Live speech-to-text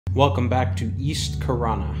Welcome back to East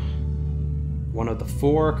Karana, one of the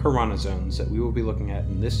 4 Karana zones that we will be looking at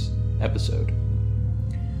in this episode.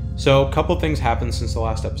 So, a couple things happened since the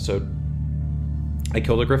last episode. I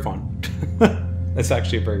killed a Griffon. That's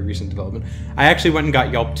actually a very recent development. I actually went and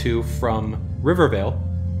got Yelp 2 from Rivervale,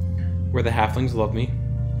 where the halflings love me,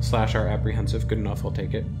 / are apprehensive. Good enough, I'll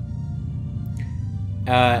take it.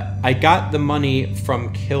 I got the money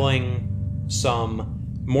from killing some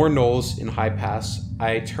more gnolls in High Pass.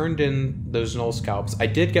 I turned in those gnoll scalps. I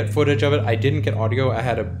did get footage of it. I didn't get audio. I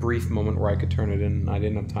had a brief moment where I could turn it in, and I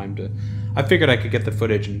didn't have time to... I figured I could get the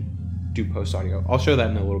footage and do post-audio. I'll show that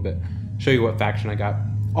in a little bit. Show you what faction I got.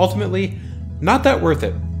 Ultimately, not that worth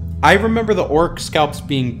it. I remember the orc scalps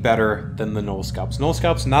being better than the gnoll scalps. Gnoll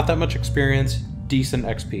scalps, not that much experience, decent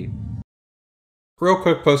XP. Real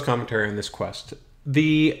quick post-commentary on this quest.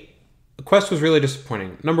 The quest was really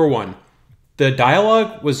disappointing. Number 1, the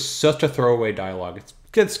dialogue was such a throwaway dialogue.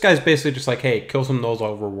 This guy's basically just like, hey, kill some gnolls,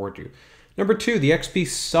 I'll reward you. Number 2, the XP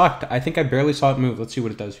sucked. I think I barely saw it move. Let's see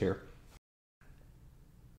what it does here.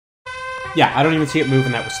 Yeah, I don't even see it move,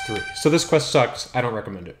 and that was 3. So this quest sucks. I don't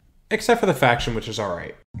recommend it. Except for the faction, which is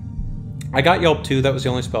alright. I got Yelp 2. That was the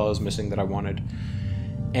only spell I was missing that I wanted.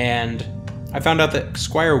 And I found out that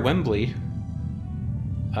Squire Wembley...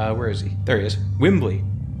 where is he? There he is. Wembley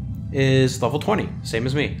is level 20. Same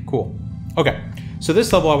as me. Cool. Okay, so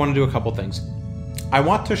this level I want to do a couple things. I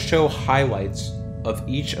want to show highlights of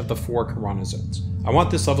each of the 4 Karana zones. I want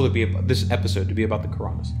this level to be this episode to be about the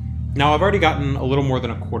Karanas. Now I've already gotten a little more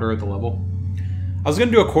than a quarter of the level. I was going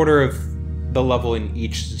to do a quarter of the level in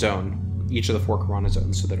each zone, each of the 4 Karana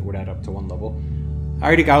zones, so that it would add up to 1 level. I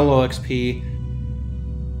already got a little XP,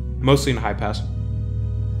 mostly in High Pass.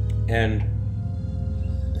 And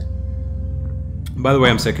by the way,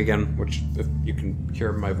 I'm sick again, which if you can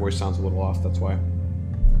hear my voice sounds a little off, that's why.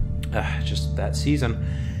 Just that season.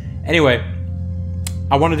 Anyway,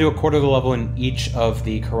 I want to do a quarter of the level in each of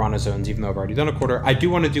the Karana zones, even though I've already done a quarter. I do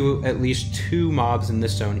want to do at least 2 mobs in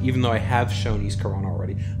this zone, even though I have shown East Karana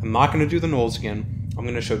already. I'm not going to do the gnolls again. I'm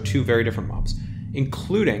going to show 2 very different mobs,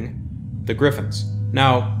 including the griffins.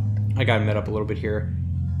 Now, I got to met up a little bit here.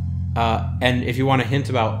 And if you want a hint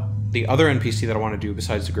about the other NPC that I want to do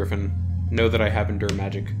besides the griffin, know that I have Endure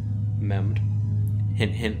Magic memmed.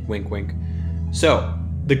 Hint, hint, wink, wink. So,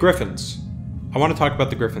 the Griffins. I want to talk about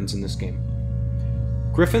the Griffins in this game.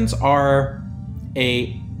 Griffins are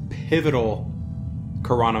a pivotal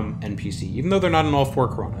Karana NPC, even though they're not in all 4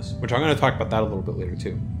 Karanas, which I'm going to talk about that a little bit later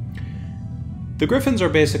too. The Griffins are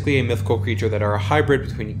basically a mythical creature that are a hybrid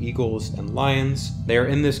between eagles and lions. They are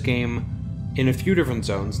in this game in a few different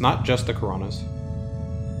zones, not just the Karanas.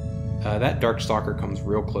 That Darkstalker comes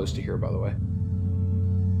real close to here, by the way.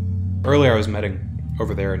 Earlier I was medding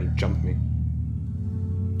over there and he jumped me.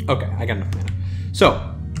 Okay, I got enough mana.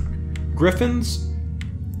 So, Griffins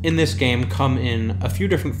in this game come in a few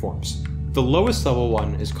different forms. The lowest level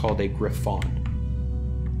one is called a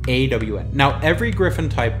Griffon. A-W-N. Now, every Griffin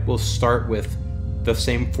type will start with the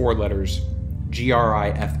same 4 letters,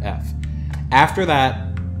 G-R-I-F-F. After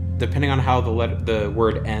that, depending on how the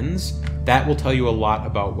word ends, that will tell you a lot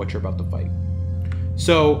about what you're about to fight.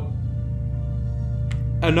 So,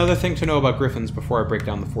 another thing to know about Griffins before I break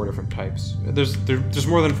down the 4 different types. There's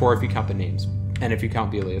more than 4 if you count the names. And if you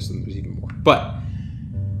count Belius, then there's even more. But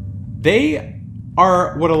they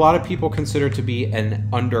are what a lot of people consider to be an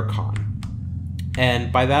undercon.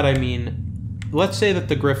 And by that I mean, let's say that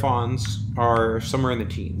the Griffons are somewhere in the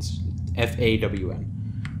teens.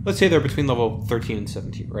 F-A-W-N. Let's say they're between level 13 and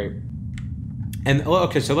 17, right? And,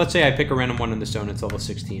 okay, so let's say I pick a random one in the zone, it's level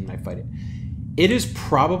 16, and I fight it. It is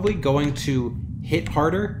probably going to hit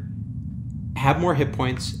harder, have more hit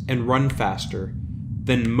points, and run faster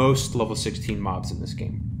than most level 16 mobs in this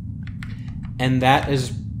game. And that is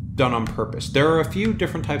done on purpose. There are a few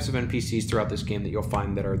different types of NPCs throughout this game that you'll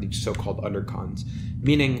find that are the so-called undercons,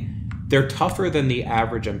 meaning they're tougher than the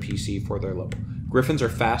average NPC for their level. Griffins are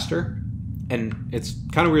faster, and it's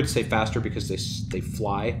kind of weird to say faster because they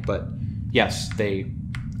fly, but yes, they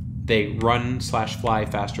run/fly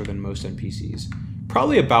faster than most NPCs.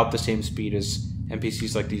 Probably about the same speed as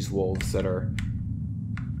NPCs like these wolves that are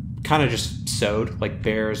kind of just sewed, like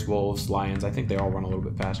bears, wolves, lions. I think they all run a little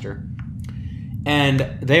bit faster. And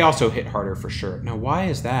they also hit harder for sure. Now, why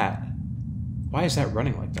is that? Why is that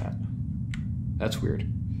running like that? That's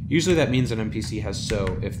weird. Usually that means an NPC has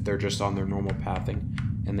sew if they're just on their normal pathing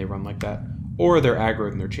and they run like that. Or they're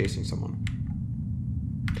aggroed and they're chasing someone.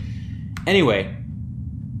 Anyway,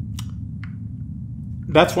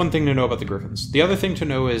 that's one thing to know about the Griffins. The other thing to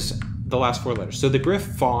know is the last 4 letters. So the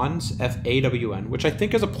Griffons, F-A-W-N, which I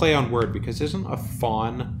think is a play on word because isn't a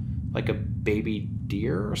fawn like a baby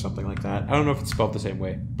deer or something like that. I don't know if it's spelled the same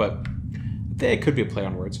way, but it could be a play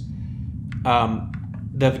on words.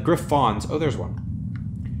 The Griffons, oh, there's one.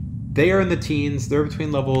 They are in the teens. They're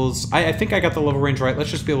between levels... I think I got the level range right. Let's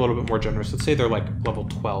just be a little bit more generous. Let's say they're like level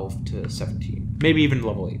 12 to 17. Maybe even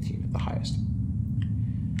level 18 at the highest.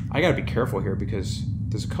 I gotta be careful here because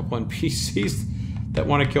there's a couple NPCs that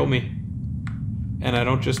want to kill me. And I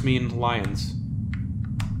don't just mean lions.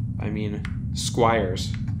 I mean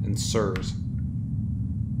squires and sirs.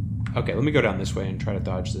 Okay, let me go down this way and try to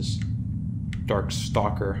dodge this Dark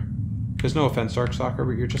Stalker. Because no offense, Dark Stalker,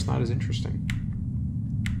 but you're just not as interesting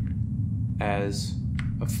as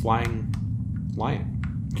a flying lion.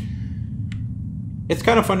 It's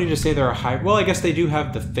kind of funny to say they're a high... Well, I guess they do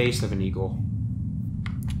have the face of an eagle.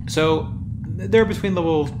 So they're between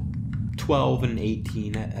level 12 and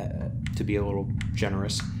 18, to be a little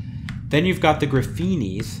generous. Then you've got the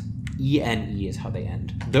Griffinis. E-N-E is how they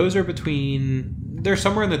end. Those are between... They're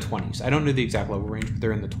somewhere in the 20s. I don't know the exact level range, but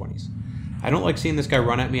they're in the 20s. I don't like seeing this guy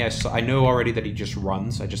run at me. I know already that he just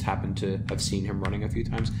runs. I just happen to have seen him running a few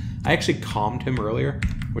times. I actually calmed him earlier,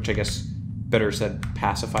 which I guess better said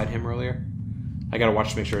pacified him earlier. I gotta watch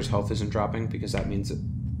to make sure his health isn't dropping, because that means that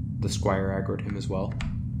the squire aggroed him as well.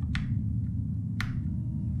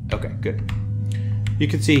 Okay, good. You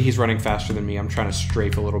can see he's running faster than me. I'm trying to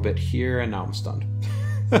strafe a little bit here, and now I'm stunned.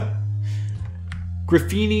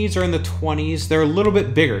 Griffinis are in the 20s. They're a little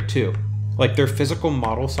bit bigger, too. Like, their physical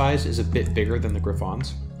model size is a bit bigger than the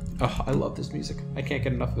Griffons. Oh, I love this music. I can't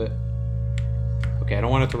get enough of it. Okay, I don't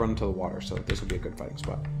want it to run into the water, so this will be a good fighting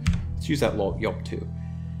spot. Let's use that yelp, too.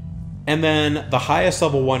 And then the highest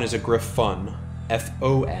level one is a Griffon,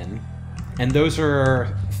 F-O-N, and those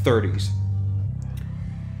are 30s.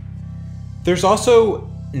 There's also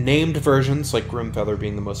named versions, like Grimfeather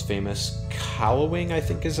being the most famous. Callowing, I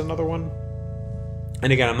think, is another one.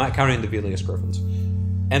 And again, I'm not counting the Velius Griffins.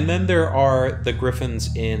 And then there are the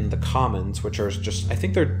Griffins in the Commons, which are just, I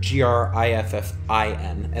think they're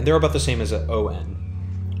G-R-I-F-F-I-N, and they're about the same as an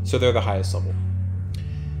O-N. So they're the highest level.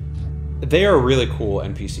 They are really cool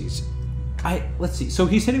NPCs. Let's see, so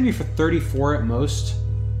he's hitting me for 34 at most.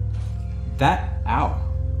 Ow.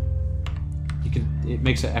 It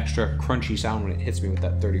makes an extra crunchy sound when it hits me with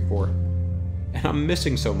that 34. And I'm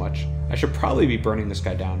missing so much. I should probably be burning this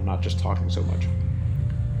guy down, not just talking so much.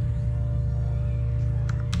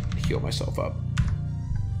 Heal myself up.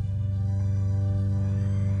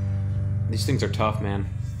 These things are tough, man.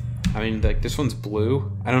 I mean, like, this one's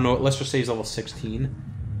blue. I don't know, let's just say he's level 16.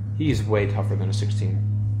 He's way tougher than a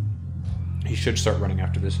 16. He should start running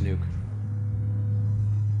after this nuke.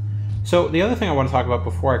 So, the other thing I want to talk about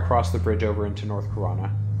before I cross the bridge over into North Karana,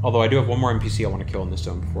 although I do have one more NPC I want to kill in this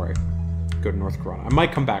zone before I go to North Karana. I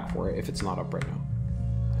might come back for it if it's not up right now.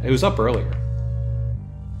 It was up earlier.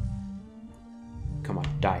 Come on,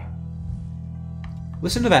 die.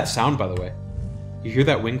 Listen to that sound, by the way. You hear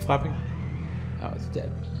that wing flapping? Oh, it's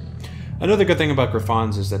dead. Another good thing about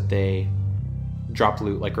Griffons is that they drop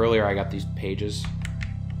loot. Like earlier, I got these pages,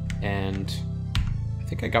 and I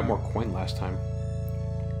think I got more coin last time.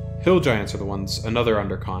 Hill Giants are the ones, another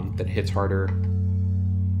undercon that hits harder.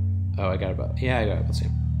 Oh, I got about the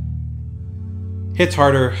same. Hits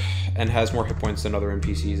harder and has more hit points than other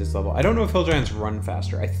NPCs this level. I don't know if Hill Giants run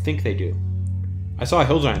faster. I think they do. I saw a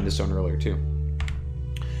Hill Giant in this zone earlier, too.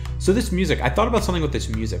 So this music, I thought about something with this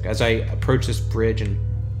music as I approach this bridge, and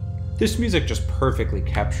this music just perfectly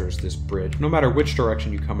captures this bridge. No matter which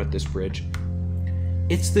direction you come at this bridge,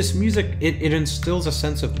 it's this music, it instills a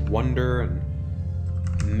sense of wonder and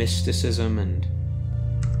mysticism, and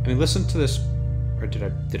I mean, listen to this, or did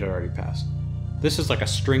it already pass? This is like a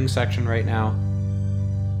string section right now.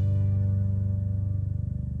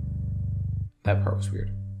 That part was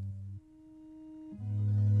weird.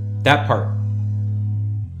 That part.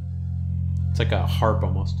 It's like a harp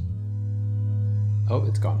almost. Oh,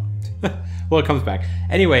 it's gone. Well, it comes back.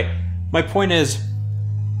 Anyway, my point is,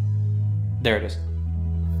 there it is.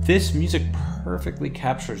 This music perfectly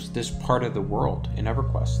captures this part of the world in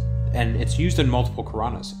EverQuest, and it's used in multiple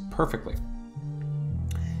Karanas perfectly.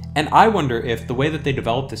 And I wonder if the way that they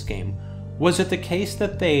developed this game, was it the case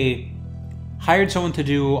that they hired someone to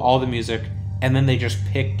do all the music, and then they just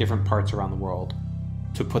picked different parts around the world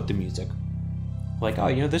to put the music? Like, oh,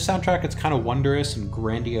 you know, this soundtrack, it's kind of wondrous and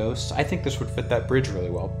grandiose. I think this would fit that bridge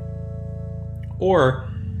really well. Or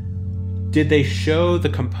did they show the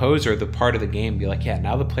composer the part of the game, be like, yeah,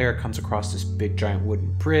 now the player comes across this big giant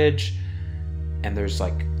wooden bridge, and there's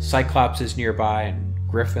like Cyclopses nearby and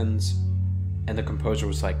Griffins, and the composer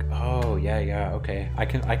was like, oh yeah, okay, I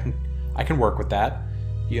can work with that.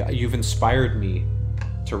 You've inspired me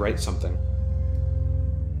to write something.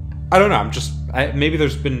 I don't know. Maybe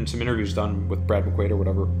there's been some interviews done with Brad McQuaid or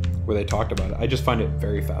whatever where they talked about it. I just find it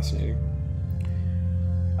very fascinating.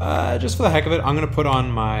 Just for the heck of it, I'm going to put on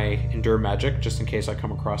my Endure Magic just in case I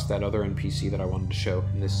come across that other NPC that I wanted to show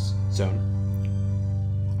in this zone.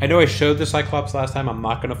 I know I showed the Cyclops last time. I'm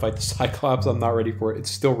not going to fight the Cyclops. I'm not ready for it. It's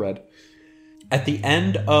still red. At the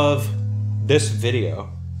end of this video,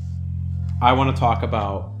 I want to talk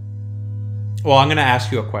about... Well, I'm going to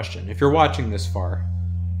ask you a question. If you're watching this far,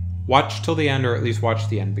 watch till the end, or at least watch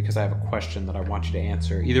the end, because I have a question that I want you to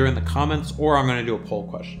answer, either in the comments or I'm going to do a poll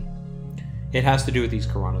question. It has to do with these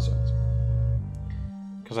Karana zones.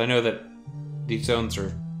 Because I know that these zones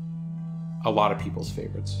are a lot of people's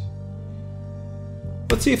favorites.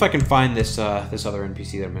 Let's see if I can find this this other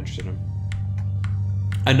NPC that I'm interested in.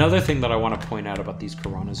 Another thing that I want to point out about these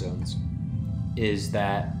Karana zones is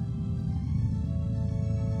that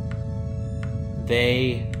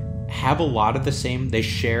they have a lot of the same. They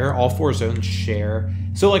share, all 4 zones share.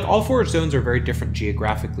 So like all 4 zones are very different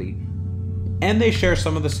geographically. And they share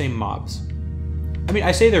some of the same mobs. I mean,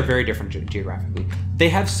 I say they're very different geographically. They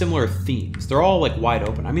have similar themes. They're all like wide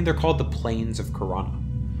open. I mean, they're called the Plains of Karana,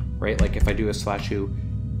 right? Like if I do a /u,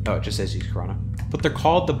 oh, it just says East Karana. But they're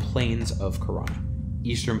called the Plains of Karana.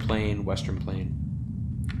 Eastern Plain, Western Plain.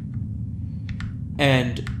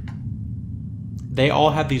 And they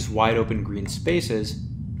all have these wide open green spaces,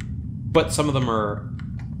 but some of them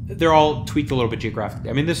they're all tweaked a little bit geographically.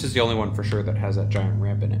 I mean, this is the only one for sure that has that giant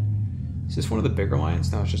ramp in it. Is this one of the bigger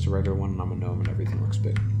lions? No, it's just a regular one, and I'm a gnome, and everything looks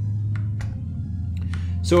big.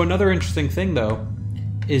 So another interesting thing, though,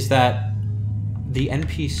 is that the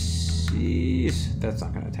NPCs... That's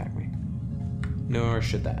not going to attack me. Nor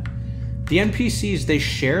should that. The NPCs, they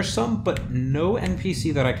share some, but no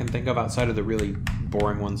NPC that I can think of outside of the really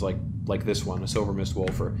boring ones like this one, a Silver Mist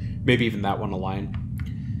Wolf, or maybe even that one, a lion,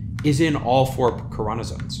 is in all 4 Karana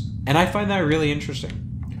zones. And I find that really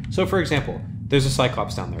interesting. So, for example, there's a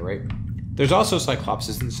Cyclops down there, right? There's also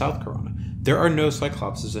Cyclopses in South Karana. There are no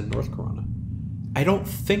Cyclopses in North Karana. I don't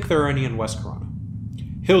think there are any in West Karana.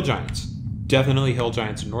 Hill Giants. Definitely Hill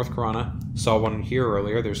Giants in North Karana. Saw one here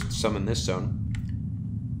earlier. There's some in this zone.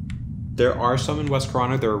 There are some in West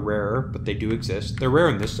Karana. They're rarer, but they do exist. They're rare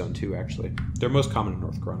in this zone too, actually. They're most common in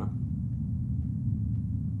North Karana.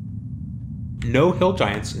 No Hill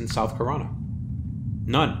Giants in South Karana.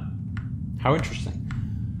 None. How interesting.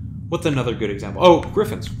 What's another good example? Oh,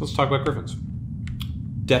 Griffins. Let's talk about Griffins.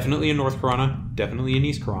 Definitely in North Karana. Definitely in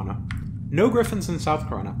East Karana. No Griffins in South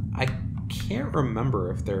Karana. I can't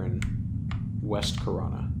remember if they're in West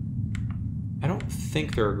Karana. I don't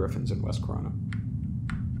think there are Griffins in West Karana.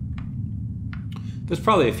 There's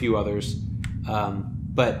probably a few others.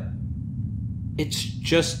 But it's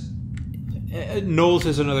just... Gnolls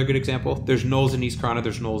is another good example. There's Gnolls in East Karana.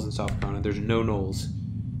 There's Gnolls in South Karana. There's no Gnolls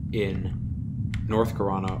in North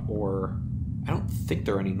Karana, or I don't think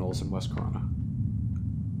there are any Gnolls in West Karana.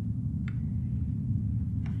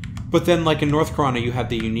 But then, like in North Karana, you have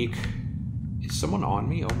the unique... Is someone on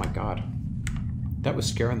me? Oh my god. That was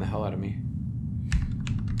scaring the hell out of me.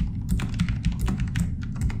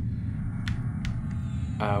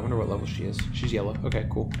 I wonder what level she is. She's yellow. Okay,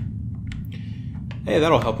 cool. Hey,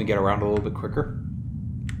 that'll help me get around a little bit quicker.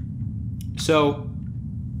 So,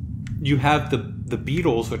 you have the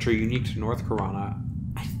beetles, which are unique to North Karana.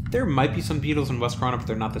 There might be some beetles in West Karana, but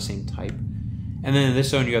they're not the same type. And then in this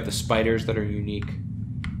zone, you have the spiders that are unique.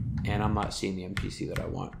 And I'm not seeing the NPC that I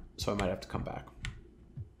want, so I might have to come back.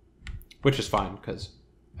 Which is fine, because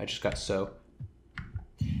I just got so.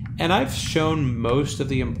 And I've shown most of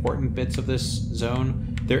the important bits of this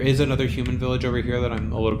zone. There is another human village over here that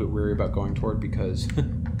I'm a little bit weary about going toward, because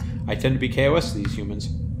I tend to be KOS to these humans.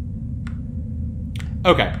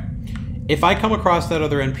 Okay. If I come across that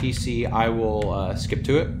other NPC, I will skip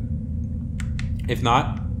to it. If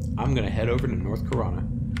not, I'm going to head over to North Karana.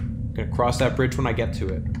 I'm going to cross that bridge when I get to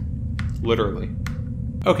it. Literally.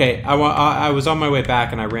 Okay, I was on my way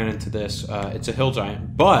back and I ran into this. It's a hill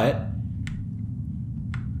giant, but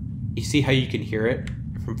you see how you can hear it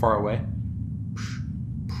from far away?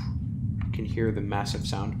 You can hear the massive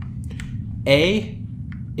sound. A,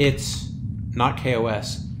 it's not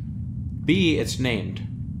KOS. B, it's named.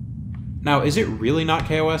 Now, is it really not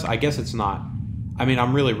KOS? I guess it's not. I mean,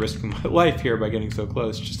 I'm really risking my life here by getting so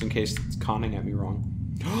close, just in case it's conning at me wrong.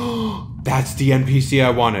 That's the NPC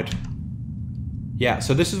I wanted. Yeah,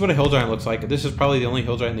 so this is what a hill giant looks like. This is probably the only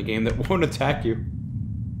hill giant in the game that won't attack you.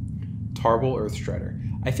 Tarble Earthstrider.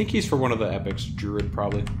 I think he's for one of the epics. Druid,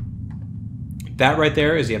 probably. That right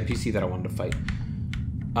there is the NPC that I wanted to fight.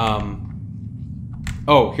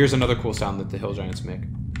 Oh, here's another cool sound that the hill giants make.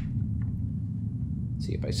 Let's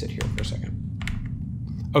see if I sit here for a second.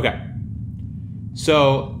 Okay.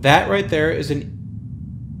 So that right there is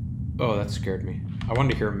an... Oh, that scared me. I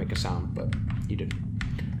wanted to hear him make a sound, but he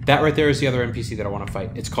didn't. That right there is the other NPC that I want to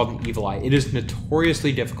fight. It's called an Evil Eye. It is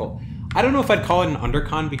notoriously difficult. I don't know if I'd call it an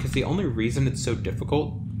undercon because the only reason it's so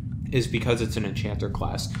difficult is because it's an enchanter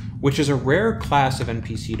class, which is a rare class of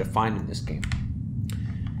NPC to find in this game.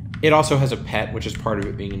 It also has a pet, which is part of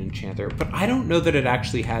it being an enchanter, but I don't know that it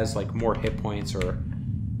actually has like more hit points or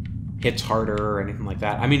hits harder or anything like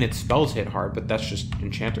that. I mean, its spells hit hard, but that's just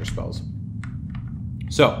enchanter spells.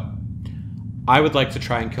 So, I would like to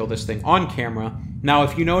try and kill this thing on camera. Now,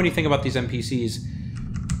 if you know anything about these NPCs,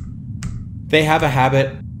 they have a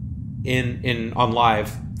habit on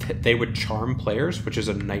live. They would charm players, which is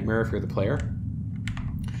a nightmare if you're the player.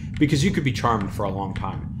 Because you could be charmed for a long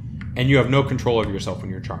time, and you have no control over yourself when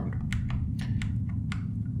you're charmed.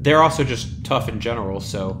 They're also just tough in general,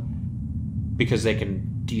 so because they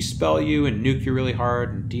can dispel you and nuke you really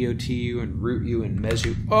hard and DOT you and root you and mez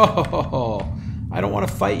you. Oh, I don't want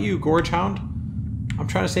to fight you, Gorge Hound. I'm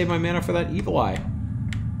trying to save my mana for that Evil Eye.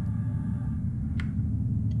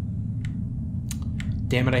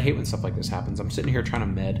 Damn it, I hate when stuff like this happens. I'm sitting here trying to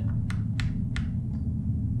med.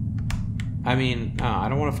 I mean, I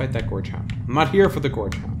don't want to fight that Gorge Hound. I'm not here for the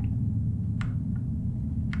Gorge Hound.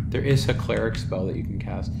 There is a cleric spell that you can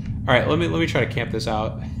cast. All right, let me try to camp this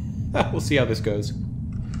out. We'll see how this goes.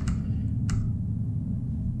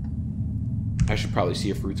 I should probably see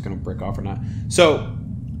if Root's going to brick off or not. So,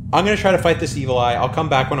 I'm going to try to fight this Evil Eye. I'll come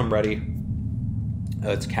back when I'm ready.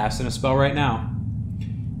 It's casting a spell right now.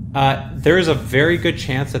 There is a very good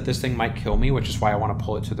chance that this thing might kill me, which is why I want to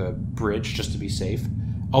pull it to the bridge just to be safe.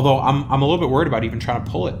 Although, I'm a little bit worried about even trying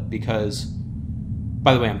to pull it because...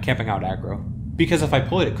 By the way, I'm camping out aggro. Because if I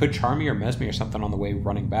pull it, it could charm me or mess me or something on the way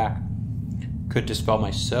running back. Could dispel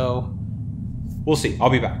my so. We'll see. I'll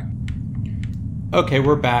be back. Okay,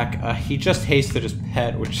 we're back. He just hasted his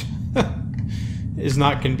pet, which is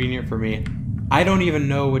not convenient for me. I don't even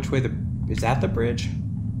know which way the... Is that the bridge?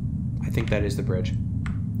 I think that is the bridge.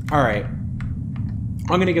 Alright. I'm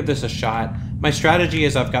going to give this a shot. My strategy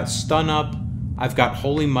is I've got Stun Up. I've got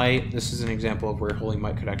Holy Might. This is an example of where Holy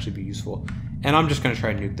Might could actually be useful. And I'm just going to try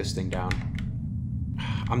and nuke this thing down.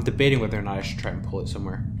 I'm debating whether or not I should try and pull it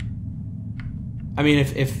somewhere. I mean,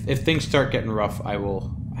 if things start getting rough, I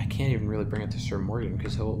will... I can't even really bring it to Sir Morgan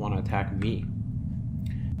because he'll want to attack me.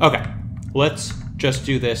 Okay, let's just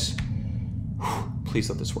do this. Please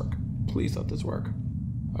let this work. Please let this work.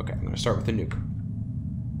 Okay, I'm going to start with the nuke.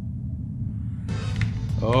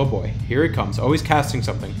 Oh boy, here he comes. Oh, he's casting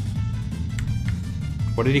something.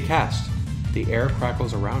 What did he cast? The air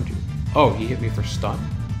crackles around you. Oh, he hit me for stun.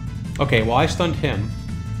 Okay, well I stunned him.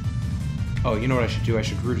 Oh, you know what I should do? I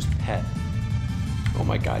should root his pet. Oh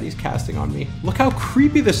my god, he's casting on me. Look how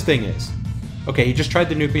creepy this thing is. Okay, he just tried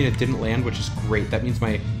to nuke me and it didn't land, which is great. That means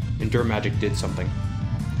my Endure Magic did something.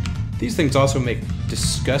 These things also make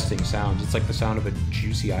disgusting sounds. It's like the sound of a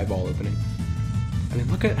juicy eyeball opening. I mean,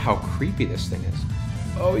 look at how creepy this thing is.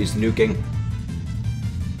 Oh, he's nuking.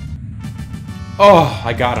 Oh,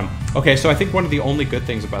 I got him. Okay, so I think one of the only good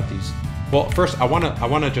things about these... Well, first, I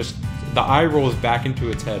wanna just... The eye rolls back into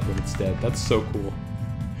its head when it's dead. That's so cool.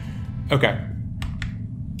 Okay.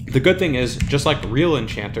 The good thing is, just like real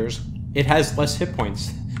enchanters, it has less hit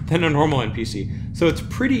points than a normal NPC. So it's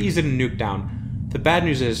pretty easy to nuke down. The bad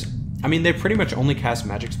news is, I mean, they pretty much only cast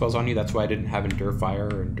magic spells on you. That's why I didn't have Endure Fire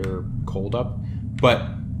or Endure Cold up. But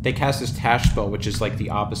they cast this Tash spell, which is like the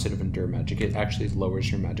opposite of Endure Magic. It actually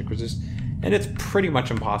lowers your magic resist. And it's pretty much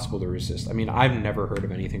impossible to resist. I mean, I've never heard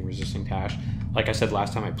of anything resisting Tash. Like I said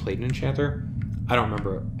last time I played an enchanter, I don't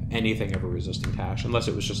remember anything ever resisting Tash, unless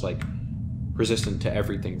it was just like resistant to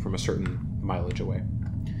everything from a certain mileage away.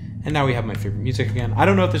 And now we have my favorite music again. I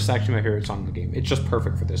don't know if this is actually my favorite song in the game. It's just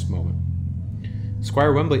perfect for this moment.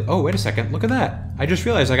 Squire Wembley. Oh, wait a second. Look at that. I just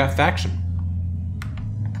realized I got faction.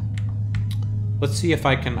 Let's see if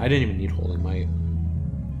I can... I didn't even need Holy Might.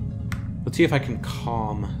 Let's see if I can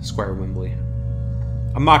calm Squire Wembley.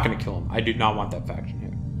 I'm not going to kill him. I do not want that faction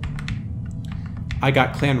here. I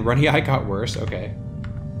got Clan Runny. I got worse. Okay.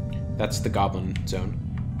 That's the Goblin Zone.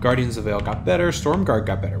 Guardians of Vale got better. Stormguard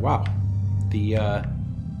got better. Wow. The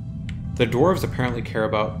dwarves apparently care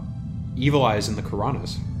about Evil Eyes in the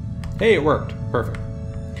Karanas. Hey, it worked. Perfect.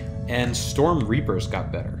 And Storm Reapers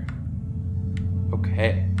got better.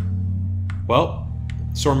 Okay. Well,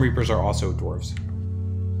 Storm Reapers are also dwarves.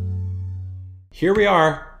 Here we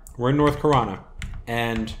are. We're in North Karana.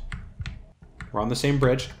 And we're on the same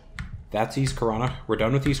bridge. That's East Karana. We're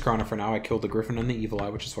done with East Karana for now. I killed the Griffin and the Evil Eye,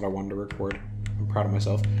 which is what I wanted to record. I'm proud of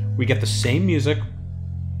myself. We get the same music.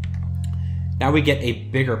 Now we get a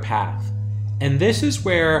bigger path. And this is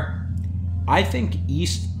where I think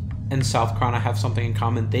East and South Karana have something in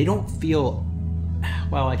common. They don't feel...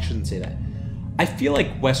 Well, I shouldn't say that. I feel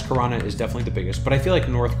like West Karana is definitely the biggest, but I feel like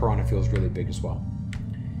North Karana feels really big as well.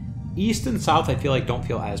 East and South, I feel like, don't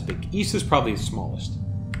feel as big. East is probably the smallest.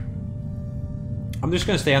 I'm just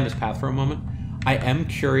going to stay on this path for a moment. I am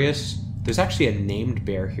curious. There's actually a named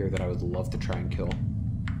bear here that I would love to try and kill.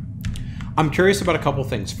 I'm curious about a couple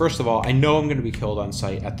things. First of all, I know I'm going to be killed on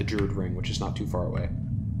sight at the Druid Ring, which is not too far away.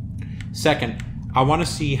 Second, I want to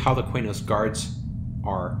see how the Qeynos guards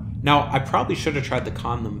are. Now, I probably should have tried to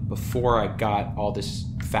con them before I got all this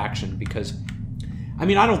faction, because, I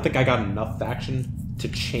mean, I don't think I got enough faction to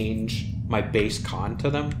change my base con to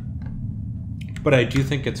them, but I do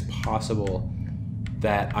think it's possible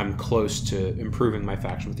that I'm close to improving my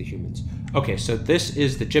faction with the humans. Okay, so this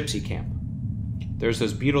is the Gypsy camp. There's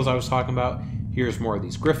those beetles I was talking about. Here's more of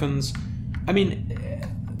these griffins. I mean,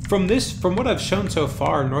 from what I've shown so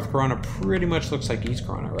far, North Karana pretty much looks like East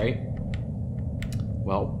Karana, right?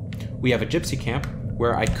 Well, we have a Gypsy camp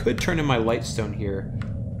where I could turn in my Lightstone here,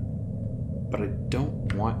 but I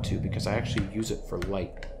don't want to because I actually use it for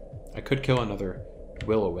light. I could kill another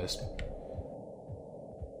Will-O-Wisp.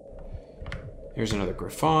 Here's another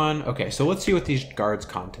Griffon. Okay, so let's see what these guards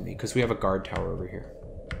con to me, because we have a guard tower over here.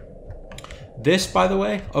 This, by the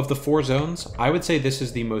way, of the 4 zones, I would say this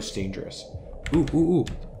is the most dangerous. Ooh, ooh, ooh.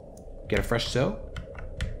 Get a fresh sow?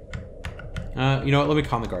 You know what? Let me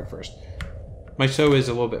con the guard first. My sow is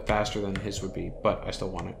a little bit faster than his would be, but I still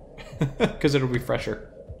want it, because it'll be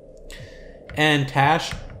fresher. And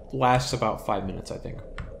Tash lasts about 5 minutes, I think.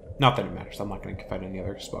 Not that it matters. I'm not going to fight any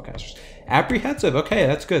other spellcasters. Apprehensive. Okay,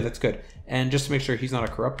 that's good. That's good. And just to make sure he's not a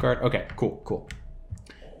corrupt guard. Okay, cool, cool.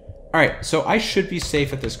 All right, so I should be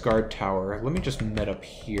safe at this guard tower. Let me just met up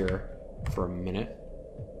here for a minute.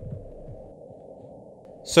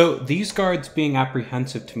 So these guards being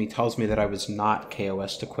apprehensive to me tells me that I was not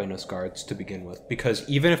KOS to Qeynos guards to begin with. Because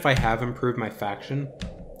even if I have improved my faction,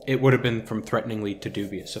 it would have been from threateningly to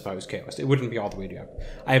dubious if I was KOS. It wouldn't be all the way down.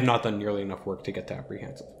 I have not done nearly enough work to get to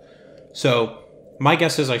apprehensive. So my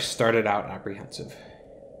guess is I started out apprehensive.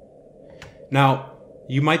 Now,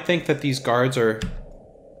 you might think that these guards are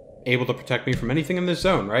able to protect me from anything in this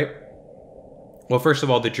zone, right? Well, first of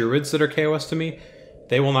all, the druids that are KOS to me,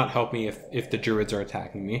 they will not help me if the druids are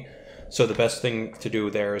attacking me. So the best thing to do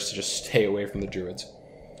there is to just stay away from the druids.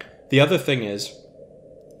 The other thing is,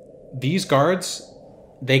 these guards,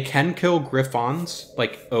 they can kill griffons,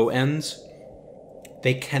 like ONs.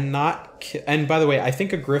 They cannot... And by the way, I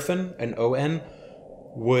think a griffin, an ON,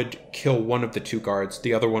 would kill one of the 2 guards.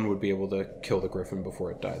 The other one would be able to kill the griffin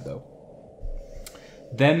before it died, though.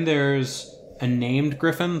 Then there's a named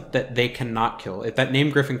griffin that they cannot kill. If that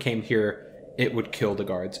named griffin came here, it would kill the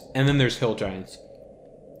guards. And then there's hill giants,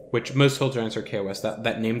 which most hill giants are KOS.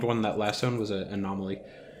 That named one, that last one, was an anomaly.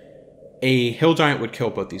 A hill giant would kill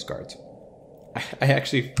both these guards. I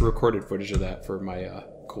actually recorded footage of that for my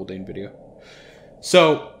Coldane video.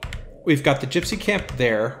 So we've got the Gypsy camp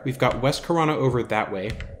there. We've got West Karana over that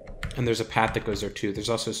way. And there's a path that goes there too. There's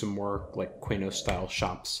also some more like Qeynos style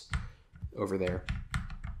shops over there.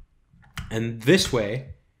 And this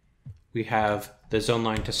way, we have the zone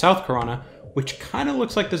line to South Karana, which kind of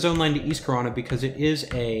looks like the zone line to East Karana because it is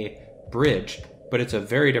a bridge, but it's a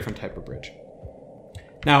very different type of bridge.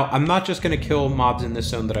 Now, I'm not just going to kill mobs in this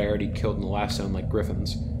zone that I already killed in the last zone, like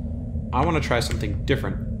griffins. I want to try something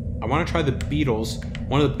different. I want to try the beetles.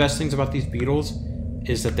 One of the best things about these beetles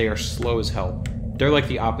is that they are slow as hell. They're like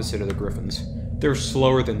the opposite of the griffins. They're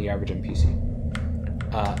slower than the average NPC.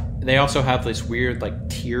 They also have this weird, like,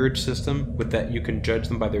 tiered system with that you can judge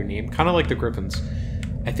them by their name, kind of like the griffins.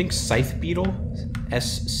 I think Scythe Beetle,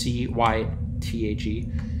 S-C-Y-T-H-E,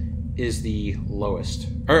 is the lowest.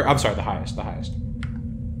 Or, I'm sorry, the highest.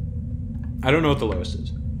 I don't know what the lowest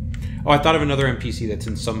is. Oh, I thought of another NPC that's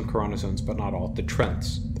in some Karana zones, but not all. The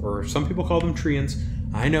Trents. Or some people call them Treants.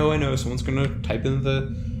 I know. Someone's going to type in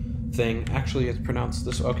the thing. Actually, it's pronounced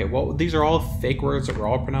this. Okay, well, these are all fake words that we're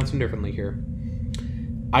all pronouncing differently here.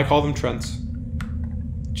 I call them Trents.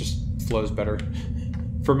 Just flows better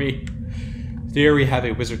for me. There we have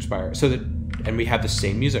a Wizard Spire. And we have the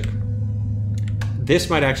same music. This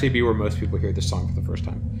might actually be where most people hear this song for the first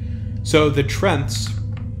time. So the Trents,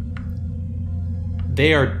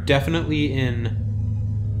 they are definitely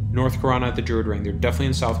in North Karana at the Druid Ring. They're definitely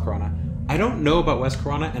in South Karana. I don't know about West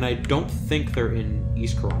Karana, and I don't think they're in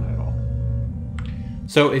East Karana at all.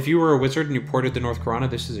 So if you were a wizard and you ported to North Karana,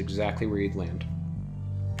 this is exactly where you'd land.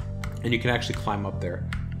 And you can actually climb up there.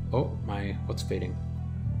 Oh, what's fading?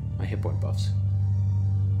 My hit point buffs.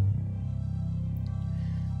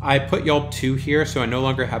 I put Yelp 2 here, so I no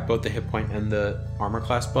longer have both the hit point and the armor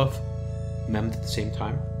class buff memmed at the same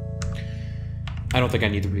time. I don't think I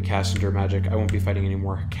need to recast Endure Magic. I won't be fighting any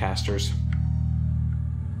more casters.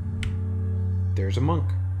 There's a monk.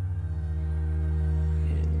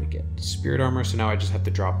 And let me get Spirit Armor, so now I just have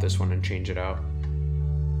to drop this one and change it out.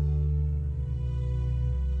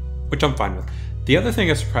 Which I'm fine with. The other thing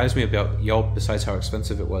that surprised me about Yelp, besides how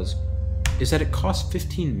expensive it was, is that it costs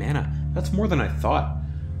 15 mana. That's more than I thought.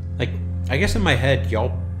 Like, I guess in my head,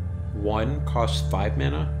 Yelp 1 costs 5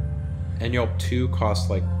 mana, and Yelp 2 costs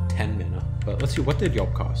like 10 mana. But let's see, what did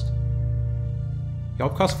Yelp cost?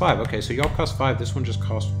 Yelp cost 5. Okay, so Yelp cost 5. This one just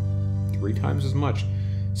cost 3 times as much.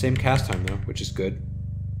 Same cast time though, which is good.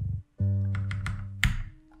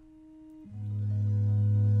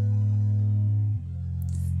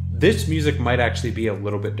 This music might actually be a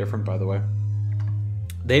little bit different, by the way.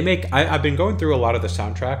 They make... I've been going through a lot of the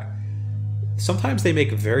soundtrack. Sometimes they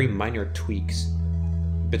make very minor tweaks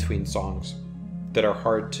between songs that are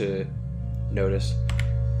hard to notice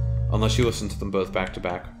unless you listen to them both back to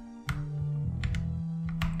back.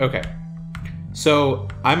 Okay. So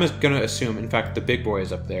I'm going to assume, in fact, the big boy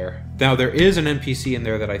is up there. Now, there is an NPC in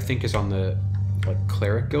there that I think is on the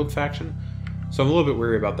Cleric Guild faction. So I'm a little bit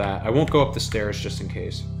weary about that. I won't go up the stairs just in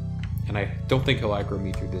case. And I don't think he'll aggro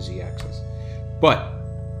me through the Z-axis. But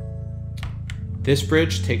this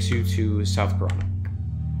bridge takes you to South Karana.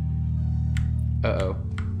 Uh-oh.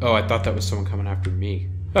 Oh, I thought that was someone coming after me.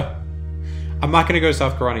 Huh. I'm not going to go to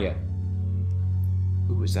South Karana yet.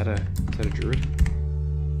 Ooh, is that a druid?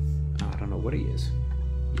 I don't know what he is.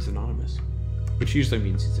 He's anonymous. Which usually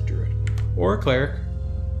means he's a druid. Or a cleric.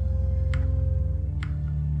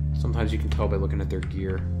 Sometimes you can tell by looking at their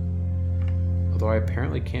gear. Although I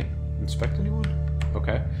apparently can't inspect anyone?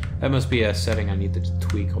 Okay. That must be a setting I need to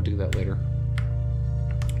tweak. I'll do that later.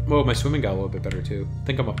 Well, my swimming got a little bit better too. I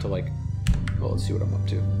think I'm up to well, let's see what I'm up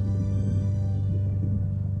to.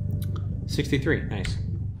 63, nice.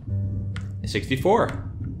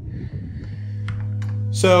 64.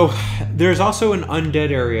 So, there's also an undead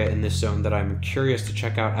area in this zone that I'm curious to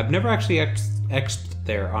check out. I've never actually X'd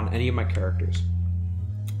there on any of my characters.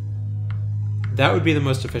 That would be the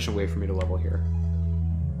most efficient way for me to level here.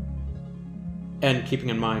 And keeping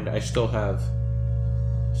in mind, I still have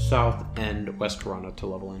South and West Karana to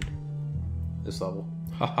level in this level.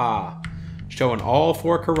 Haha. Showing all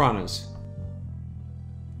 4 Karanas.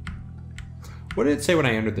 What did it say when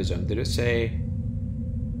I entered the zone? Did it say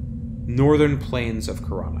Northern Plains of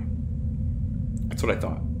Karana? That's what I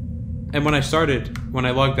thought. And when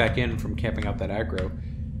I logged back in from camping out that aggro,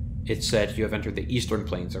 it said you have entered the Eastern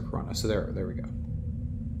Plains of Karana. So there we go.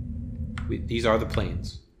 These are the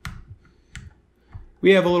plains.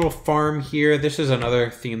 We have a little farm here. This is another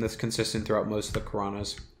theme that's consistent throughout most of the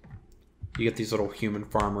Karanas. You get these little human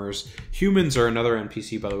farmers. Humans are another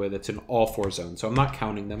NPC, by the way, that's in all 4 zones. So I'm not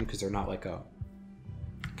counting them because they're not like a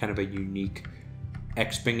kind of a unique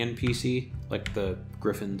X-Bing NPC, like the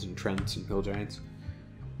Griffins and Trents and Hill Giants.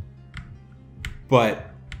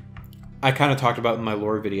 But I kind of talked about in my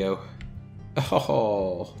lore video.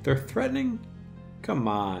 Oh, they're threatening? Come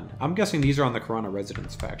on. I'm guessing these are on the Karana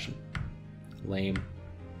Residence faction. Lame.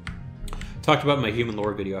 Talked about in my human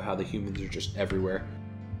lore video how the humans are just everywhere.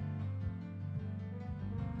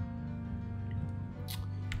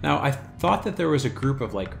 Now, I thought that there was a group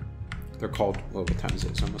of they're called, what time is it?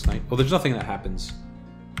 It's almost night. Well, there's nothing that happens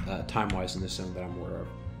time-wise in this zone that I'm aware of.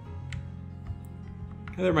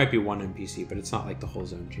 There might be one NPC, but it's not like the whole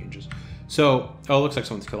zone changes. So, oh, it looks like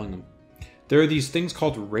someone's killing them. There are these things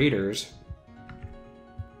called raiders.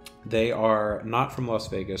 They are not from Las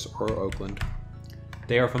Vegas or Oakland.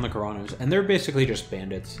 They are from the Karanas, and they're basically just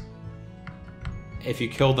bandits. If you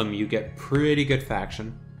kill them, you get pretty good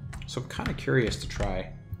faction. So I'm kind of curious to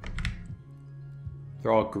try.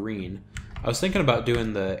 They're all green. I was thinking about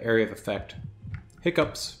doing the area of effect.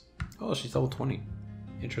 Hiccups. Oh, she's level 20.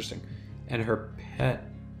 Interesting. And her pet.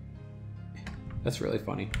 That's really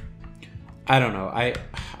funny. I don't know. I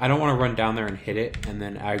don't want to run down there and hit it and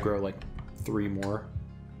then aggro 3 more.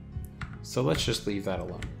 So let's just leave that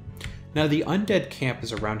alone. Now the undead camp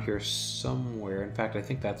is around here somewhere. In fact, I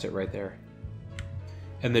think that's it right there.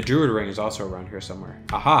 And the druid ring is also around here somewhere.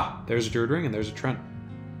 Aha! There's a druid ring and there's a Trent.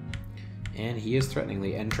 And he is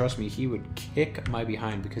threateningly. And trust me, he would kick my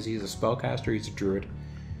behind because he's a spellcaster, he's a druid.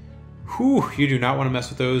 Whew, you do not want to mess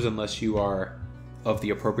with those unless you are of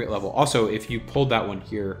the appropriate level. Also, if you pulled that one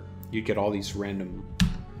here, you'd get all these random...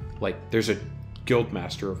 there's a guild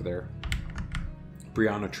master over there.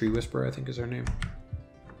 Brianna Tree Whisperer, I think is her name.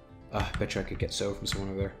 Bet you I could get so from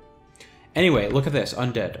someone over there. Anyway, look at this.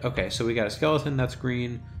 Undead. Okay, so we got a skeleton, that's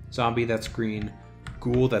green. Zombie, that's green.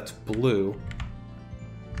 ghoul that's blue.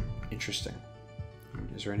 Interesting.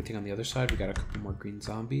 Is there anything on the other side? We got a couple more green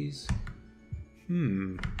zombies.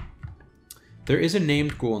 There is a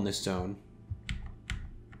named ghoul in this zone.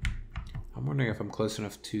 I'm wondering if I'm close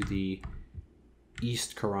enough to the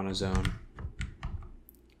East Karana zone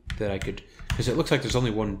that I could... Because it looks like there's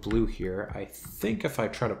only one blue here. I think if I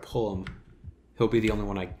try to pull him, he'll be the only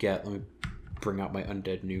one I get. Let me bring out my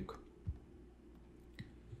undead nuke.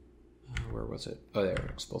 Where was it? Oh, there.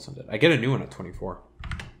 Expulse undead. I get a new one at 24.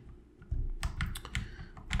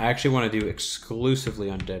 I actually want to do exclusively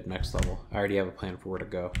undead next level. I already have a plan for where to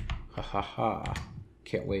go. Ha ha ha.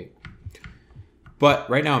 Can't wait. But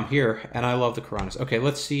right now I'm here, and I love the Karanas. Okay,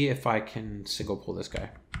 let's see if I can single pull this guy.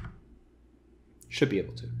 Should be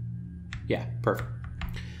able to. Yeah, perfect.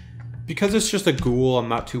 Because it's just a ghoul, I'm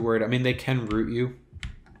not too worried. I mean, they can root you.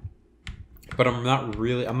 But I'm not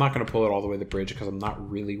going to pull it all the way to the bridge because I'm not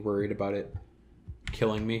really worried about it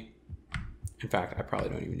killing me. In fact, I probably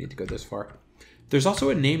don't even need to go this far. There's also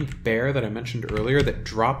a named bear that I mentioned earlier that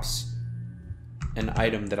drops an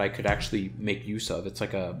item that I could actually make use of. It's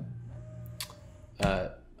like a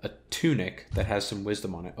tunic that has some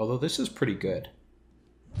wisdom on it. Although this is pretty good.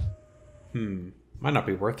 Might not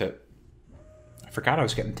be worth it. I forgot I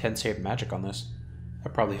was getting 10 save magic on this.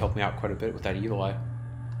 That probably helped me out quite a bit with that evil eye.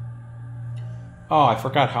 Oh, I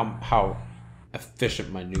forgot how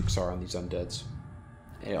efficient my nukes are on these undeads.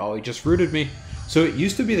 Oh, he just rooted me. So it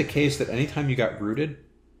used to be the case that anytime you got rooted...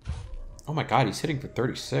 Oh my god, he's hitting for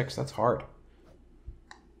 36. That's hard.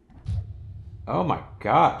 Oh my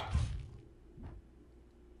god.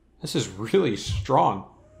 This is really strong.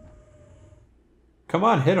 Come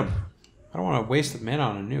on, hit him. I don't want to waste the mana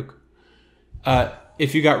on a nuke.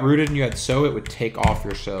 If you got rooted and you had sow, it would take off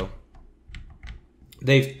your sow.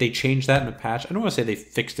 They changed that in a patch. I don't want to say they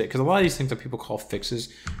fixed it, because a lot of these things that people call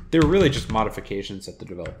fixes, they were really just modifications that the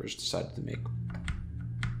developers decided to make.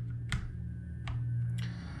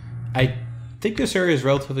 I think this area is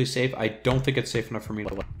relatively safe. I don't think it's safe enough for me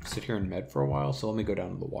to sit here and med for a while, so let me go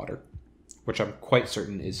down to the water, which I'm quite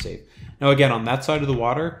certain is safe. Now again, on that side of the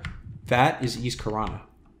water, that is East Karana.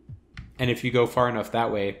 And if you go far enough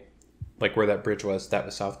that way, like where that bridge was, that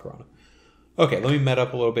was South Karana. Okay, let me med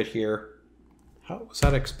up a little bit here. How was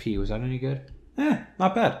that XP? Was that any good?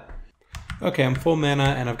 Not bad. Okay, I'm full mana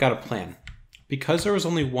and I've got a plan. Because there was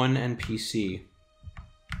only one NPC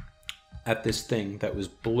at this thing that was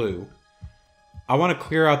blue, I want to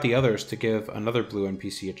clear out the others to give another blue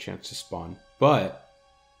NPC a chance to spawn. But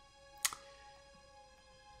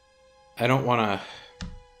I don't want to...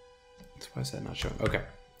 Why is that not showing? Okay.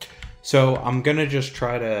 So I'm going to just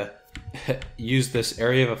try to use this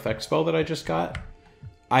area of effect spell that I just got.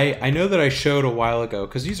 I know that I showed a while ago,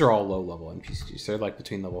 because these are all low-level NPCs. They're like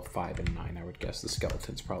between level 5 and 9, I would guess. The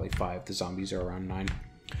skeleton's probably 5. The zombies are around 9.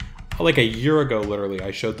 Like a year ago, literally,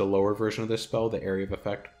 I showed the lower version of this spell, the area of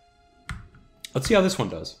effect. Let's see how this one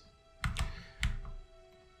does.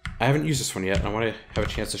 I haven't used this one yet, and I want to have a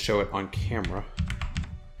chance to show it on camera.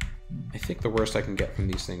 I think the worst I can get from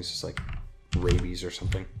these things is like rabies or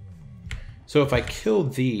something. So if I kill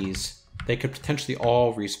these, they could potentially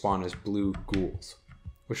all respawn as blue ghouls,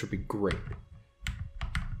 which would be great.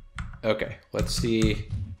 Okay, let's see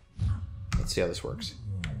how this works.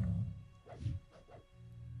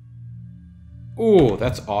 Ooh,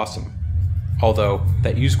 that's awesome. Although,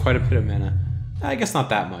 that used quite a bit of mana. I guess not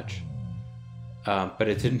that much. But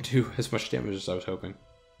it didn't do as much damage as I was hoping.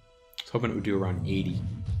 I was hoping it would do around 80.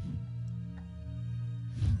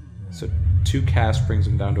 So 2 casts brings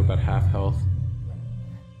him down to about half health.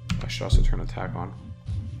 I should also turn attack on.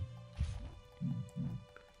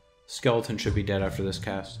 Skeleton should be dead after this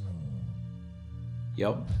cast.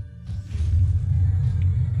 Yep.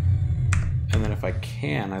 And then if I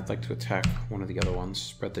can, I'd like to attack one of the other ones.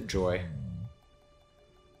 Spread the joy.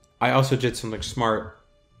 I also did something smart.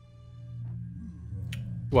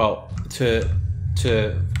 Well, to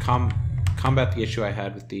combat the issue I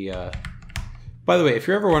had with the... By the way, if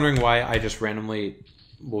you're ever wondering why I just randomly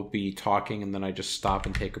will be talking and then I just stop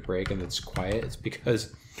and take a break and it's quiet, it's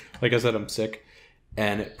because, like I said, I'm sick.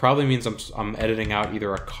 And it probably means I'm editing out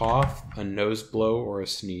either a cough, a nose blow, or a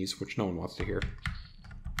sneeze, which no one wants to hear.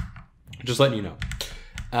 Just letting you know.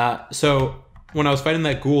 So when I was fighting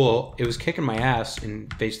that ghoul, it was kicking my ass in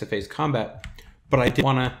face-to-face combat, but I didn't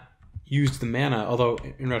want to use the mana, although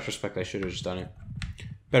in retrospect I should have just done it.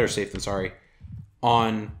 Better safe than sorry.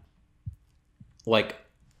 On, like,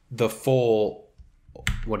 the full,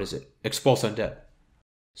 what is it? Expulse Undead.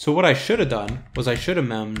 So what I should have done was I should have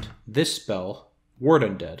memmed this spell, Ward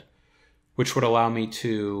Undead, which would allow me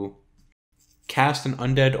to cast an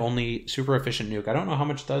undead only super efficient nuke. I don't know how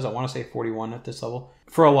much it does. I want to say 41 at this level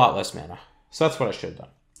for a lot less mana. So that's what I should have done.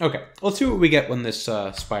 Okay, let's see what we get when this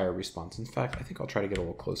Spire respawns. In fact, I think I'll try to get a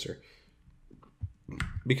little closer.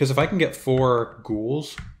 Because if I can get 4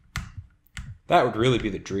 ghouls, that would really be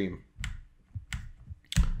the dream.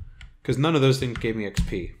 Because none of those things gave me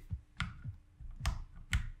XP.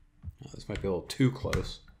 Oh, this might be a little too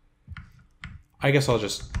close. I guess I'll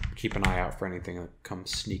just keep an eye out for anything that comes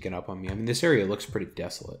sneaking up on me. I mean, this area looks pretty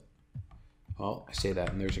desolate. Well, I say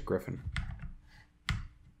that, and there's a griffin.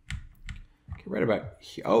 Okay, right about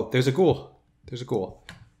here. Oh, there's a ghoul. There's a ghoul.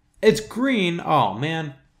 It's green. Oh,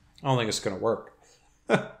 man. I don't think it's going to work.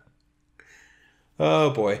 Oh,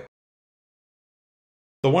 boy.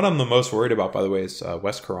 The one I'm the most worried about, by the way, is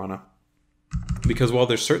West Karana. Because while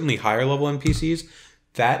there's certainly higher level NPCs,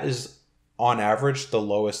 that is, on average, the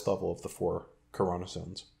lowest level of the 4 Karana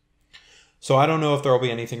zones. So I don't know if there will be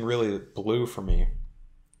anything really blue for me.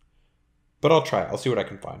 But I'll try. I'll see what I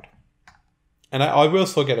can find. And I will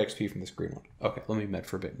still get XP from this green one. Okay, let me med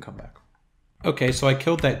for a bit and come back. Okay, so I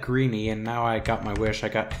killed that greenie, and now I got my wish. I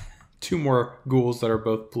got 2 more ghouls that are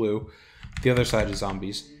both blue. The other side is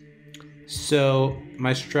zombies. So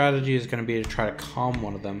my strategy is going to be to try to calm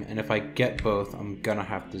one of them, and if I get both, I'm going to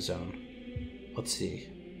have to zone. Let's see.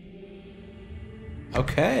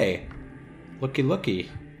 Okay. Looky, looky.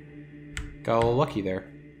 Got a little lucky there.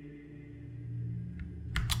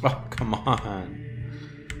 Oh, come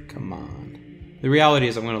on. Come on. The reality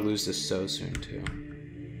is I'm going to lose this so soon, too.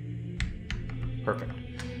 Perfect.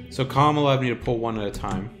 So calm allowed me to pull 1 at a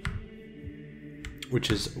time, which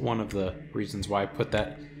is one of the reasons why I put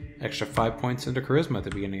that extra 5 points into charisma at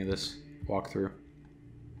the beginning of this walkthrough.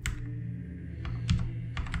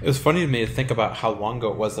 It was funny to me to think about how long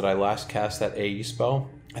ago it was that I last cast that AE spell.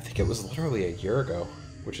 I think it was literally a year ago,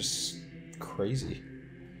 which is crazy.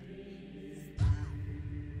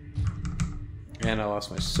 And I lost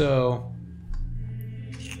my so.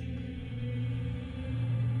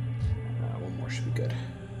 One more should be good.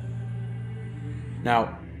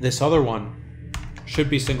 Now, this other one should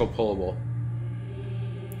be single pullable.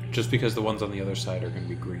 Just because the ones on the other side are going to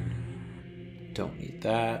be green. Don't need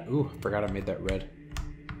that. Ooh, I forgot I made that red.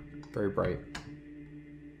 Very bright.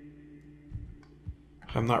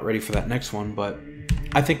 I'm not ready for that next one, but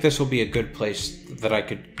I think this will be a good place that I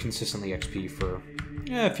could consistently XP for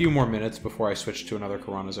a few more minutes before I switch to another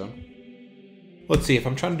Karana zone. Let's see, if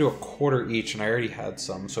I'm trying to do a quarter each, and I already had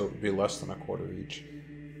some, so it would be less than a quarter each.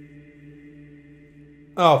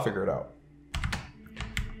 I'll figure it out.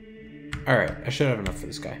 Alright, I should have enough for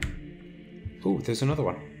this guy. Ooh, there's another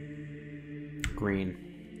one.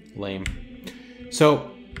 Green. Lame.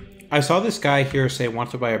 So, I saw this guy here say,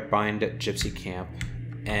 want to buy a bind at Gypsy Camp,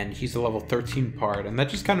 and he's a level 13 bard, and that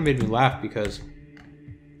just kind of made me laugh because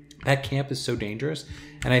that camp is so dangerous.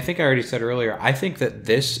 And I think I already said earlier, I think that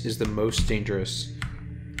this is the most dangerous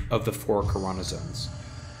of the 4 Karana zones.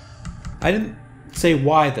 I didn't say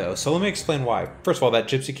why, though, so let me explain why. First of all, that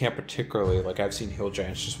Gypsy Camp particularly, like I've seen hill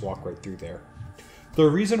giants just walk right through there. The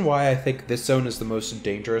reason why I think this zone is the most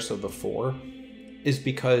dangerous of the 4 is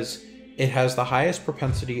because it has the highest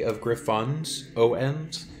propensity of griffons,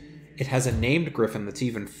 ONs. It has a named griffin that's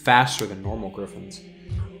even faster than normal griffins,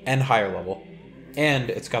 and higher level. And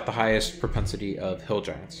it's got the highest propensity of hill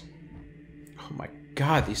giants. Oh my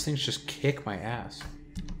god, these things just kick my ass.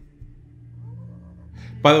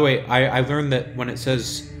 By the way, I learned that when it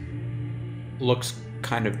says looks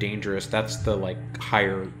kind of dangerous, that's the like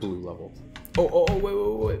higher blue level.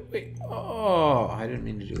 Wait. Oh, I didn't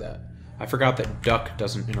mean to do that. I forgot that duck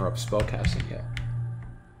doesn't interrupt spellcasting yet.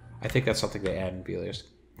 I think that's something they add in Velius.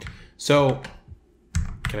 So,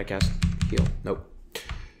 can I cast heal? Nope.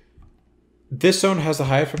 This zone has the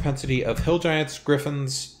highest propensity of hill giants,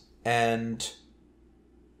 griffins, and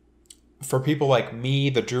for people like me,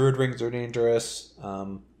 the druid rings are dangerous.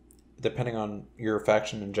 Depending on your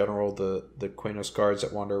faction in general, the Qeynos guards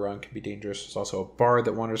that wander around can be dangerous. There's also a bard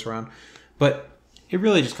that wanders around. But it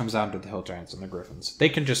really just comes down to the hill giants and the griffins. They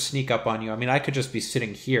can just sneak up on you. I mean, I could just be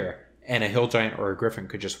sitting here, and a hill giant or a griffin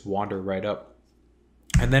could just wander right up.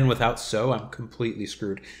 And then without so, I'm completely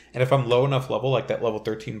screwed. And if I'm low enough level, like that level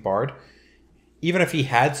 13 bard, even if he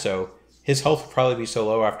had so, his health would probably be so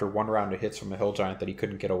low after one round of hits from a hill giant that he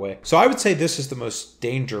couldn't get away. So I would say this is the most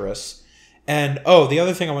dangerous. And, oh, the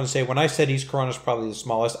other thing I want to say, when I said East Karana is probably the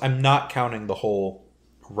smallest, I'm not counting the whole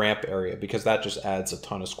ramp area because that just adds a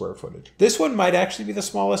ton of square footage. This one might actually be the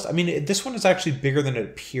smallest. I mean, this one is actually bigger than it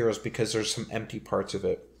appears because there's some empty parts of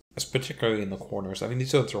it, particularly in the corners. I mean, these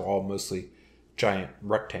zones are all mostly giant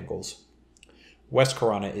rectangles. West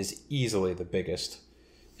Karana is easily the biggest.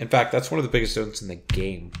 In fact, that's one of the biggest zones in the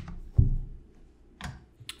game.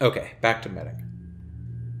 Okay, back to medding.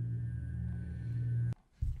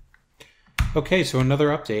 Okay, so another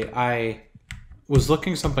update. I was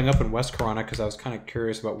looking something up in West Karana because I was kind of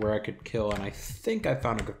curious about where I could kill, and I think I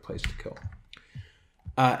found a good place to kill.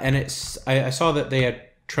 And I saw that they had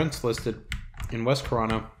Trents listed in West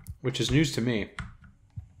Karana, which is news to me.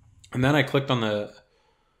 And then I clicked on the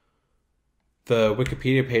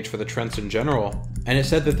Wikipedia page for the Trents in general, and it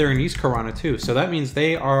said that they're in East Karana too. So that means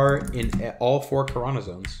they are in all 4 Karana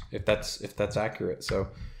zones, if that's accurate. So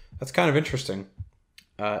that's kind of interesting.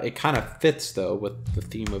 It kind of fits though with the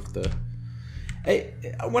theme of the.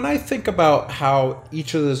 When I think about how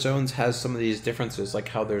each of the zones has some of these differences, like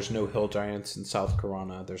how there's no hill giants in South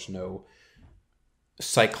Karana, there's no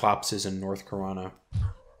cyclopses in North Karana.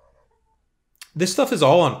 This stuff is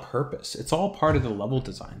all on purpose. It's all part of the level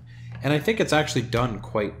design. And I think it's actually done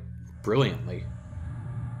quite brilliantly.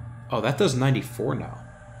 Oh, that does 94 now.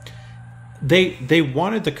 They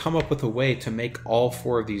wanted to come up with a way to make all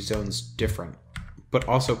 4 of these zones different, but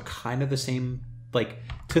also kind of the same, like,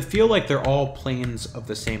 to feel like they're all planes of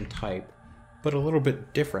the same type, but a little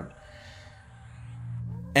bit different.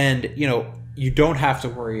 And, you know, you don't have to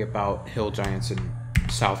worry about hill giants in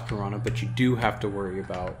South Karana, but you do have to worry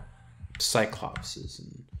about cyclopses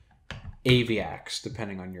and aviacs,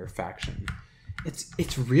 depending on your faction.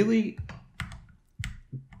 It's really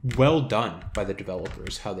well done by the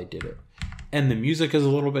developers, how they did it. And the music is a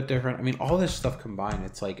little bit different. I mean, all this stuff combined,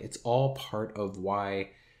 it's like, it's all part of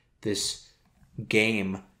why this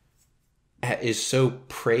game is so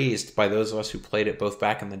praised by those of us who played it both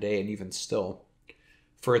back in the day and even still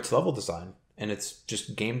for its level design. And it's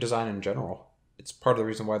just game design in general. It's part of the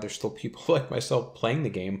reason why there's still people like myself playing the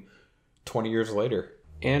game 20 years later.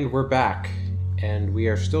 And we're back. And we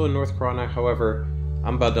are still in North Karana. However,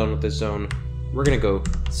 I'm about done with this zone. We're going to go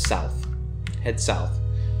south. Head south.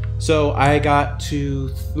 So I got to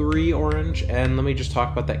 3 orange, and let me just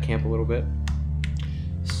talk about that camp a little bit.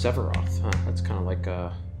 Severoth, huh? That's kind of like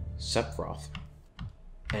Sephiroth.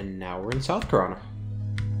 And now we're in South Karana.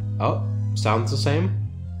 Oh, sounds the same.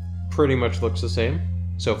 Pretty much looks the same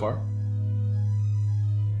so far.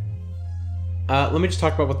 Let me just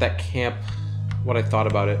talk about what that camp, what I thought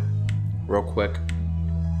about it real quick.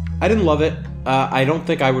 I didn't love it. I don't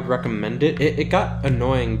think I would recommend it. It got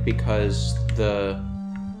annoying because the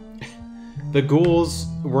ghouls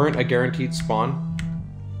weren't a guaranteed spawn,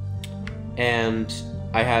 and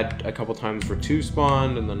I had a couple times where 2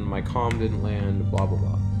 spawned, and then my comm didn't land, blah blah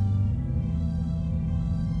blah.